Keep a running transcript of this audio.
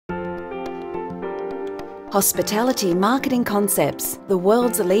Hospitality Marketing Concepts, the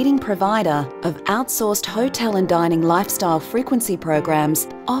world's leading provider of outsourced hotel and dining lifestyle frequency programs,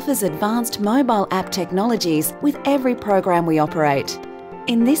 offers advanced mobile app technologies with every program we operate.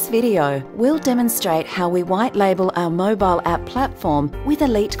 In this video, we'll demonstrate how we white label our mobile app platform with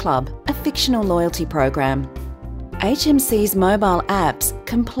Elite Club, a fictional loyalty program. HMC's mobile apps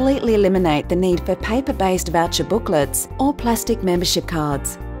completely eliminate the need for paper-based voucher booklets or plastic membership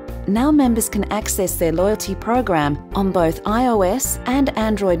cards. Now members can access their loyalty program on both iOS and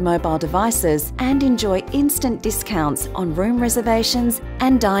Android mobile devices and enjoy instant discounts on room reservations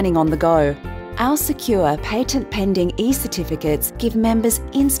and dining on the go. Our secure, patent-pending e-certificates give members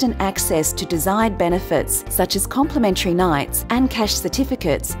instant access to desired benefits such as complimentary nights and cash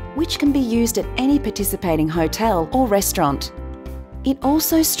certificates, which can be used at any participating hotel or restaurant. It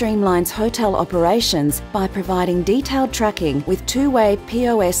also streamlines hotel operations by providing detailed tracking with two-way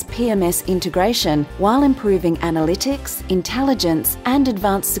POS/PMS integration while improving analytics, intelligence, and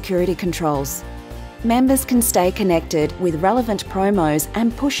advanced security controls. Members can stay connected with relevant promos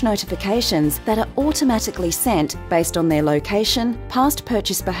and push notifications that are automatically sent based on their location, past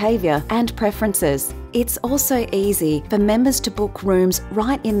purchase behaviour, and preferences. It's also easy for members to book rooms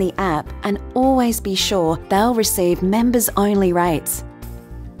right in the app and always be sure they'll receive members-only rates.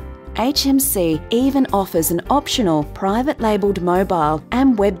 HMC even offers an optional private-labelled mobile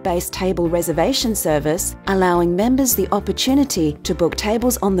and web-based table reservation service, allowing members the opportunity to book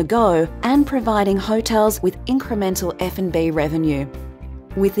tables on the go and providing hotels with incremental F&B revenue.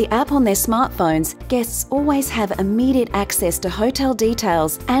 With the app on their smartphones, guests always have immediate access to hotel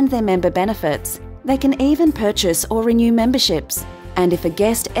details and their member benefits. They can even purchase or renew memberships. And if a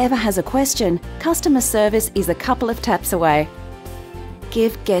guest ever has a question, customer service is a couple of taps away.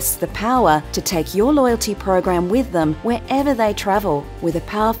 Give guests the power to take your loyalty program with them wherever they travel with a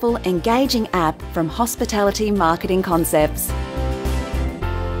powerful, engaging app from Hospitality Marketing Concepts.